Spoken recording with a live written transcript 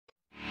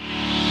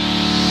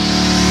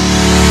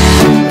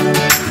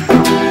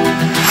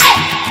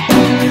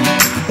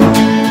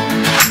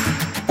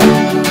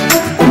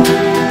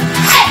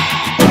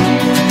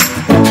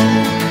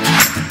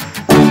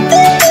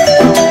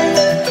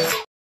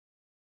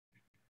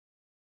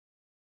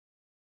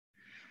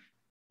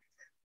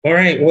All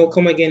right,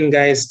 welcome again,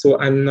 guys, to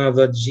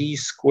another G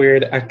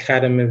Squared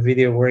Academy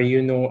video where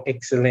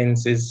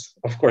excellence is,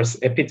 of course,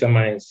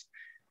 epitomized,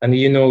 and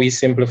we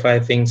simplify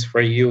things for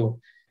you.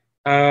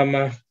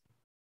 Thank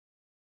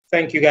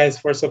you guys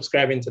for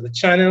subscribing to the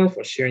channel,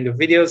 for sharing the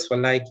videos, for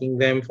liking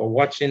them, for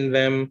watching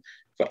them,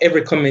 for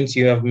every comment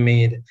you have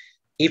made.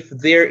 If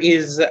there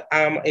is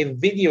a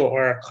video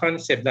or a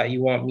concept that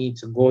you want me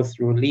to go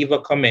through, leave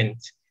a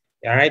comment.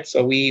 All right,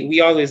 so we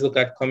always look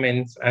at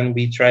comments and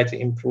we try to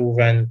improve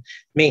and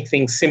make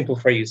things simple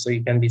for you so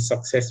you can be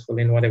successful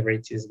in whatever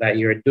it is that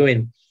you're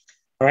doing.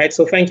 All right,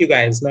 so thank you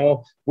guys.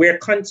 Now we're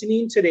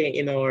continuing today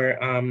in our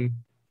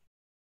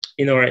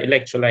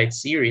electrolyte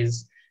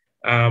series,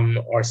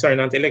 or sorry,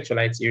 not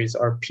electrolyte series,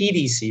 or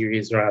PD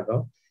series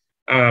rather,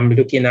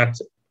 looking at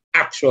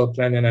actual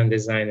planning and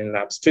design in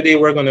labs. Today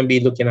we're going to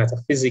be looking at a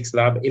physics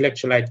lab,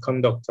 electrolyte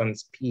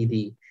conductance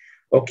PD.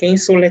 Okay,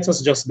 so let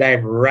us just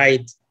dive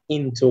right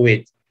into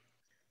it.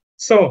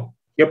 So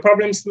your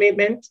problem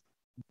statement: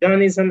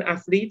 John is an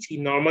athlete. He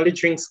normally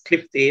drinks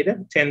Cliff Aid,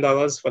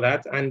 $10 for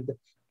that, and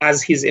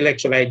as his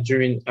electrolyte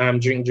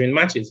during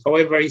matches.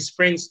 However, his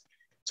friends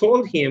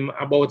told him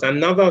about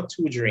another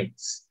two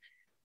drinks,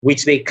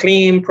 which they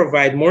claim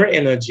provide more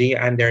energy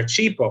and they're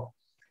cheaper.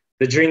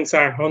 The drinks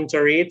are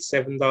Hunterade,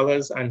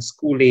 $7, and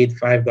School-Aid,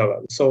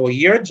 $5. So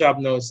your job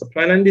now is to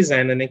plan and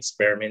design an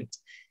experiment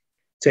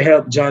to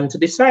help John to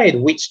decide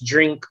which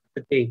drink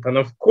to take. And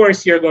of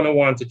course, you're going to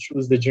want to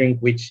choose the drink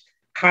which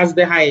has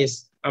the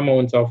highest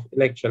amount of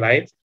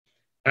electrolyte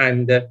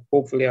and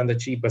hopefully on the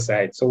cheaper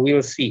side. So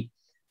we'll see.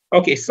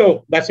 Okay,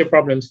 so that's your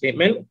problem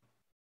statement.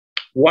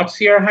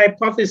 What's your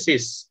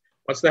hypothesis?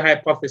 What's the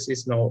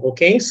hypothesis now?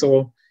 Okay,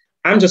 so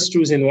I'm just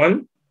choosing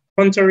one.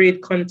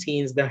 Hunterade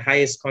contains the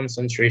highest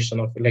concentration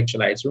of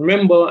electrolytes.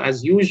 Remember,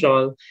 as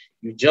usual,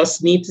 you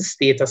just need to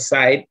take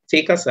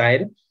a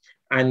side,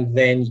 and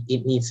then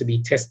it needs to be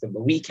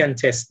testable. We can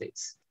test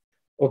this.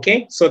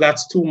 Okay, so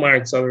that's 2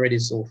 marks already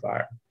so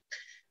far.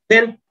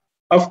 Then,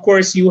 of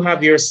course, you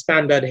have your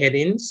standard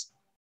headings.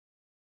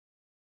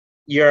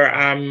 Your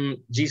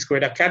G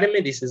Squared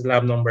Academy, this is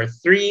lab number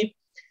 3,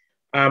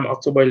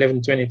 October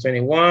 11,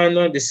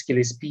 2021. The skill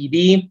is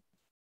PD.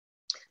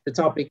 The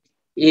topic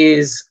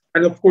is,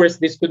 and of course,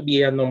 this could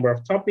be a number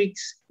of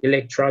topics: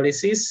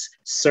 electrolysis,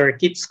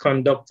 circuits,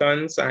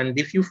 conductance, and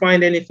if you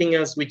find anything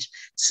else which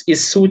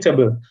is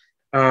suitable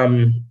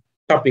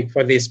topic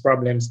for this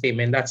problem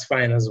statement, that's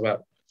fine as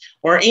well.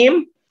 Our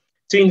aim: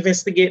 to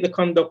investigate the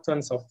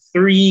conductance of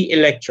 3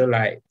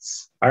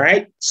 electrolytes. All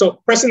right,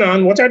 so pressing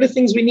on, what are the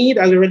things we need?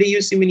 As already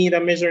you see, we need a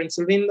measuring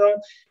cylinder,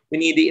 we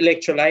need the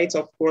electrolytes,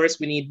 of course,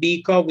 we need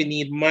beaker, we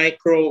need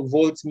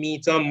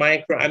microvoltmeter,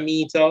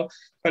 microammeter,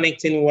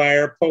 connecting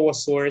wire, power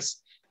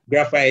source,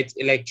 graphite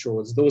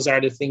electrodes. Those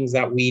are the things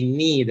that we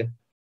need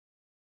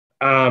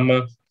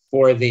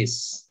for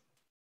this.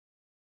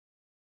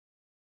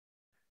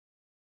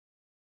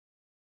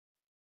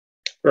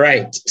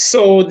 Right,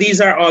 so these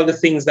are all the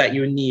things that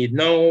you need.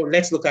 Now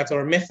let's look at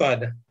our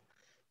method.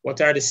 What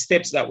are the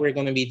steps that we're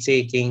going to be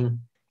taking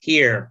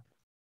here?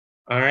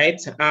 All right,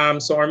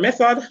 so our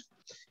method: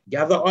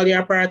 gather all the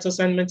apparatus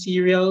and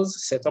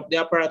materials, set up the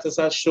apparatus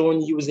as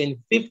shown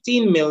using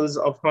 15 mils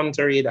of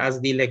Hunterade as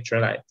the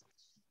electrolyte.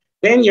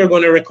 Then you're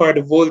going to record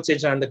the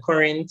voltage and the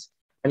current,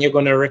 and you're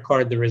going to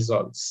record the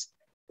results.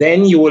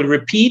 Then you will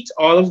repeat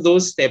all of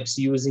those steps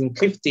using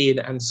Cliff Aid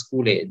and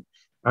School-Aid.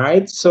 All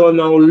right, so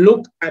now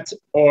look at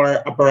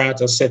our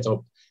apparatus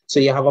setup. So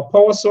you have a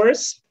power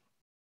source,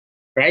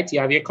 right?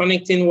 You have your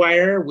connecting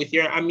wire with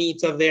your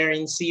ammeter there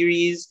in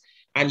series,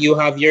 and you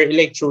have your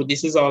electrode.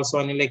 This is also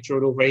an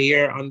electrode over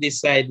here on this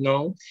side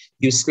now.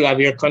 You still have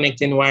your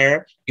connecting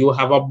wire. You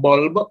have a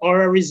bulb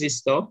or a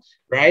resistor,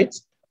 right?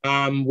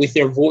 With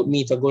your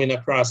voltmeter going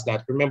across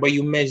that. Remember,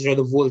 you measure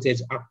the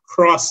voltage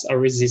across a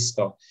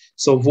resistor.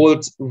 So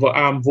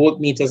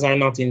voltmeters are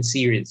not in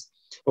series.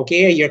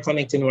 Okay, your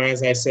connecting wire,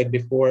 as I said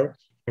before,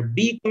 your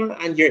beaker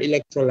and your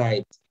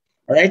electrolyte.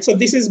 All right, so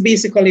this is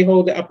basically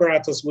how the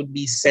apparatus would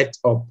be set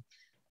up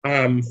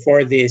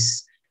for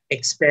this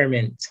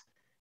experiment.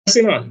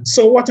 Pressing on.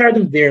 So what are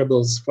the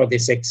variables for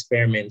this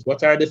experiment?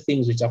 What are the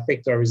things which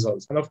affect our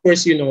results? And of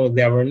course, you know,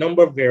 there are a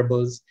number of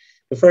variables.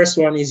 The first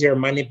one is your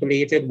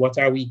manipulated. What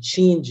are we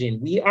changing?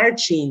 We are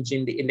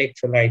changing the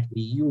electrolyte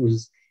we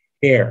use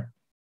here.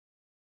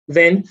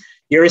 Then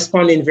your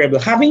responding variable.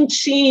 Having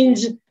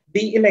changed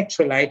the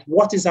electrolyte,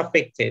 what is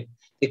affected?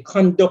 The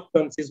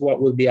conductance is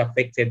what will be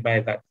affected by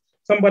that.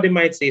 Somebody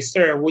might say,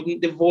 sir,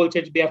 wouldn't the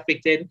voltage be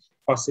affected?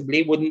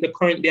 Possibly. Wouldn't the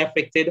current be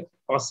affected?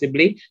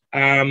 Possibly.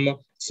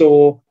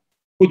 So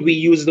could we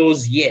use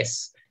those?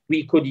 Yes,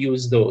 we could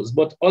use those.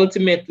 But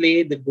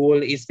ultimately, the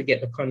goal is to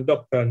get the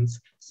conductance.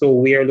 So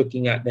we are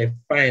looking at the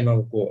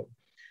final goal.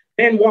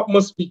 Then what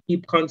must we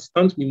keep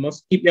constant? We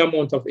must keep the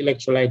amount of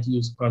electrolyte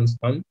used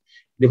constant.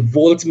 The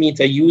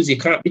voltmeter use, you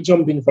can't be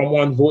jumping from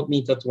one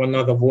voltmeter to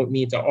another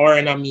voltmeter or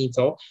an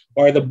ammeter,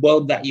 or the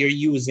bulb that you're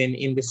using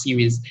in the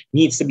series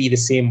needs to be the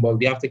same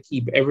bulb. You have to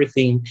keep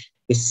everything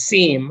the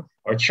same,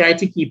 or try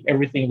to keep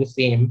everything the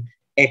same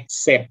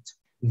except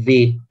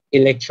the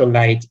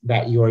electrolyte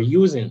that you are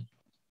using.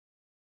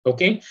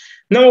 Okay,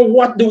 now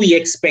what do we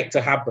expect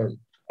to happen?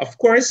 Of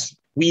course,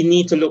 we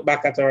need to look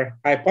back at our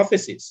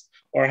hypothesis.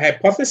 Our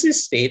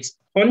hypothesis states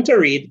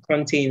Hunter-Reid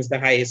contains the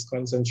highest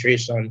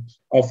concentration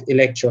of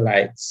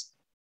electrolytes.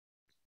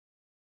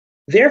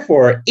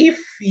 Therefore, if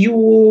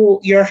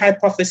your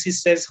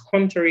hypothesis says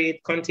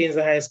Hunter-Reid contains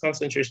the highest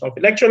concentration of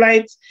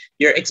electrolytes,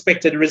 your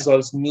expected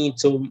results need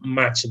to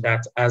match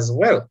that as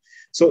well.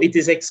 So it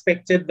is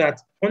expected that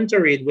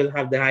Hunter-Reid will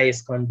have the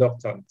highest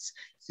conductance,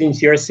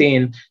 since you're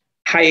saying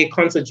high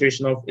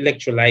concentration of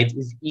electrolyte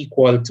is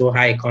equal to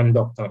high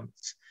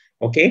conductance.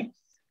 Okay,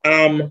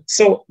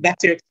 so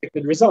that's your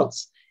expected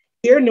results.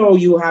 Here now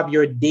you have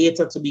your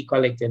data to be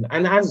collected.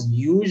 And as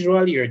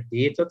usual, your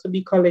data to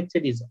be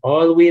collected is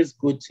always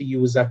good to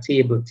use a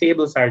table.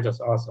 Tables are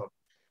just awesome,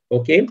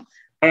 okay?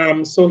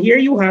 So here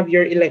you have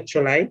your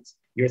electrolyte.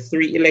 Your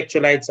 3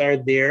 electrolytes are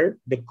there.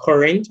 The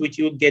current, which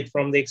you get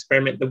from the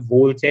experiment, the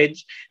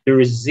voltage, the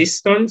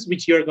resistance,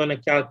 which you're gonna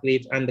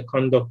calculate, and the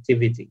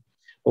conductivity.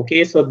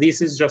 Okay, so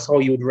this is just how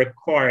you would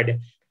record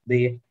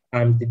the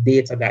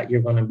data that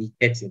you're gonna be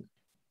getting.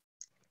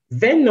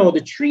 Then now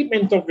the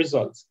treatment of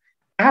results.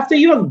 After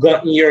you have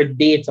gotten your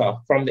data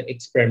from the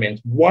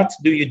experiment, what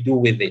do you do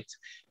with it?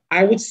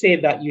 I would say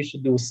that you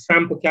should do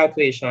sample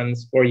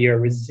calculations for your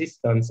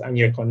resistance and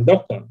your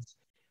conductance.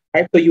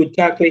 Right? So you would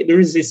calculate the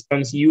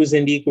resistance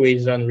using the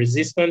equation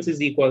resistance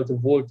is equal to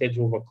voltage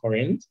over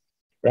current,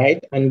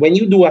 right? And when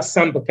you do a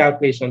sample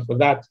calculation for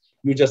that,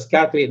 you just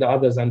calculate the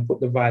others and put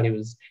the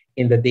values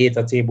in the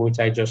data table, which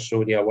I just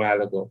showed you a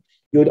while ago.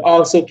 You would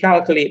also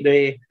calculate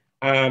the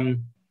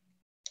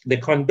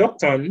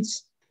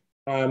conductance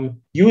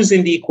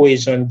using the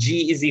equation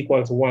G is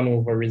equal to 1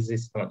 over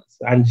resistance.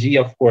 And G,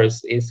 of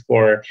course, is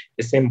for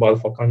the symbol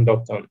for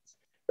conductance,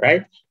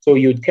 right? So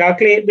you'd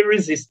calculate the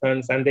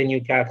resistance and then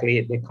you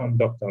calculate the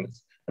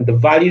conductance. And the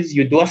values,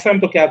 you do a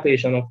sample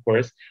calculation, of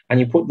course, and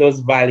you put those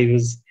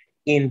values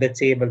in the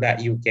table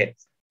that you get,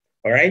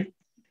 all right?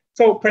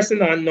 So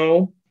pressing on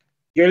now,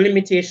 your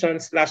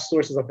limitations /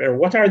 sources of error.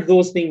 What are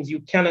those things you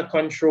cannot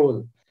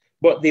control,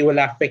 but they will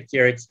affect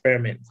your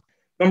experiment?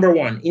 Number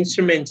 1,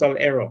 instrumental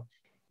error.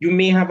 You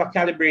may have a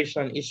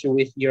calibration issue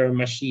with your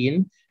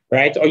machine,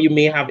 right? Or you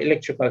may have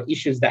electrical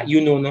issues that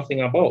you know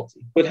nothing about.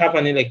 You could have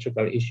an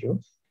electrical issue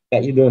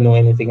that you don't know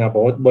anything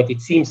about, but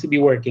it seems to be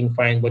working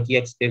fine, but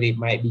yet still it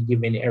might be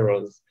giving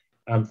errors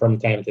from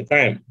time to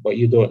time, but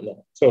you don't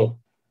know. So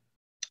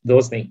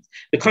those things.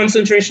 The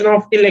concentration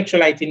of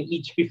electrolyte in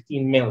each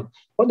 15 ml.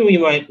 What do we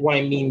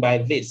mean by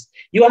this?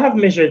 You have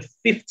measured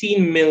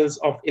 15 mils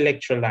of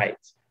electrolyte,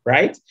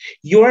 right?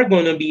 You are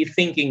going to be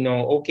thinking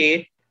now,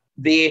 okay,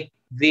 the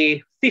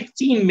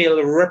 15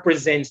 mil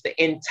represents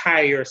the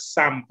entire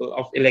sample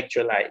of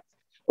electrolyte.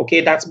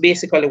 Okay, that's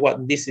basically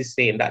what this is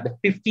saying, that the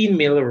 15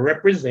 mil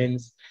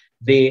represents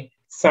the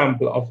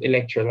sample of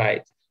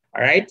electrolyte,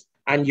 all right?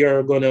 And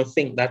you're gonna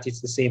think that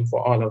it's the same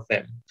for all of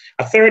them.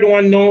 A third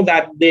one, know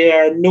that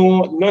there are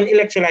no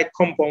non-electrolyte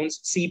compounds.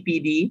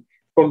 CPD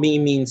for me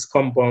means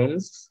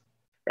compounds,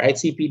 right?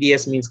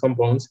 CPDS means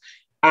compounds,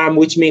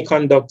 which may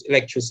conduct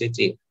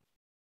electricity.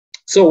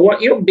 So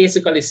what you're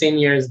basically saying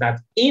here is that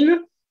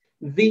in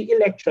the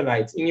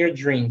electrolytes in your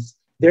drinks,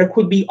 there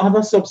could be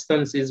other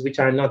substances which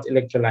are not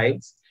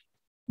electrolytes.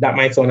 That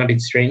might sound a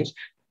bit strange.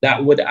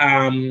 That would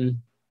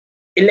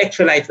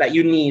electrolytes that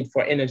you need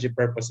for energy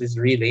purposes,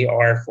 really,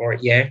 or for,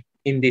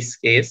 in this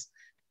case,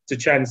 to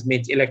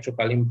transmit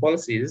electrical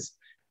impulses,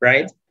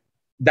 right?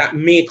 That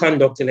may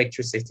conduct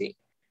electricity,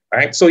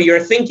 right? So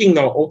you're thinking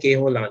now, okay,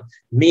 hold on.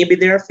 Maybe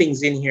there are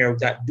things in here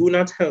that do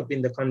not help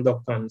in the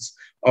conductance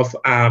of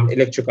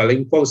electrical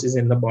impulses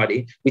in the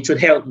body, which would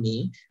help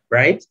me,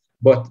 right?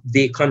 But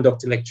they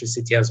conduct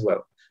electricity as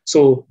well.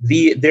 So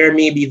there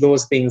may be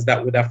those things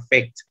that would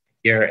affect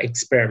your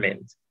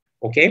experiment,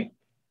 okay?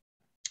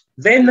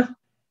 Then,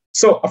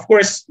 so of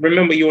course,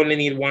 remember you only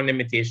need one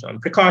limitation.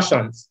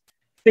 Precautions,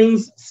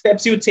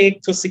 steps you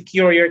take to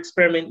secure your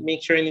experiment,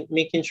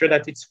 making sure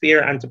that it's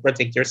fair and to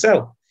protect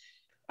yourself.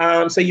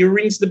 So you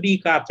rinse the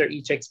beaker after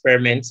each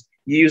experiment,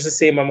 you use the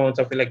same amount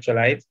of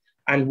electrolyte,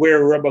 and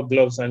wear rubber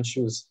gloves and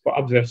shoes for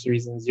obvious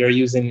reasons. You're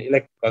using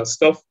electrical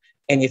stuff,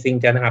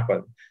 anything can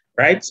happen,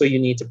 right? So you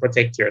need to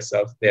protect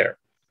yourself there,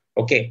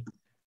 okay?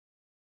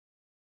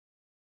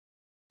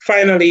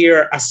 Finally,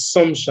 your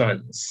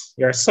assumptions.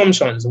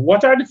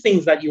 What are the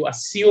things that you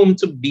assume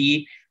to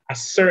be a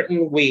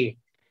certain way,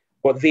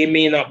 but they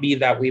may not be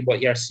that way,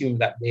 but you assume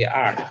that they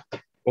are?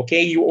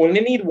 Okay, you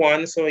only need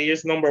one. So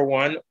here's number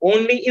 1,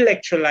 only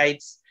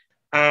electrolytes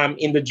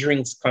in the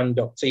drinks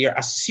conduct. So you're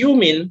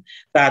assuming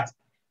that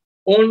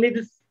only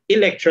the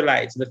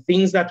electrolytes, the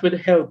things that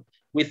would help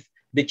with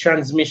the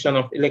transmission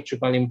of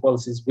electrical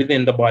impulses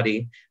within the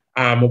body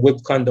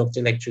would conduct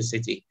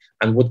electricity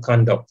and would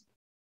conduct.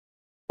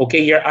 Okay,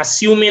 you're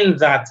assuming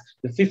that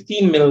the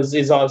 15 mils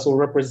is also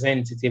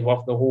representative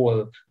of the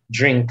whole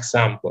drink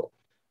sample,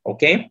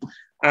 okay?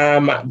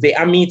 The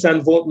ammeter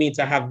and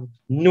voltmeter have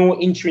no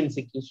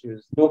intrinsic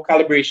issues, no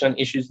calibration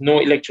issues, no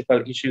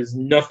electrical issues,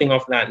 nothing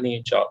of that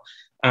nature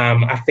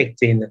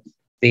affecting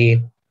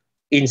the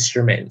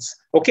instruments.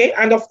 Okay,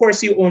 and of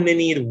course, you only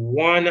need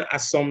one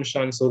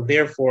assumption, so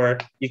therefore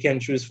you can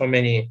choose from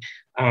any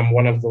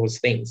one of those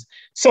things.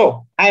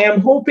 So I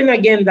am hoping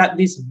again that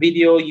this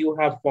video you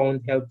have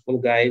found helpful,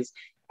 guys,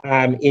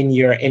 in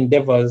your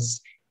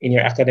endeavors in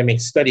your academic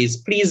studies.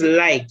 Please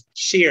like,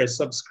 share,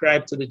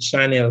 subscribe to the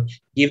channel,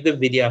 give the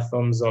video a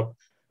thumbs up,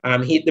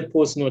 hit the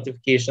post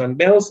notification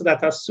bell so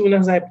that as soon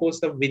as I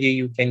post a video,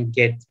 you can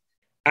get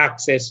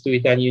access to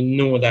it and you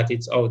know that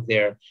it's out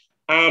there.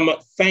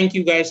 Thank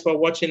you guys for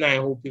watching. I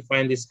hope you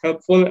find this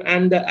helpful,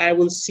 and I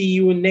will see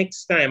you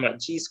next time at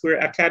G Square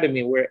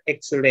Academy, where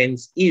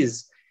excellence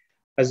is,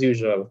 as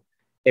usual,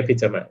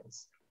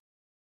 epitomized.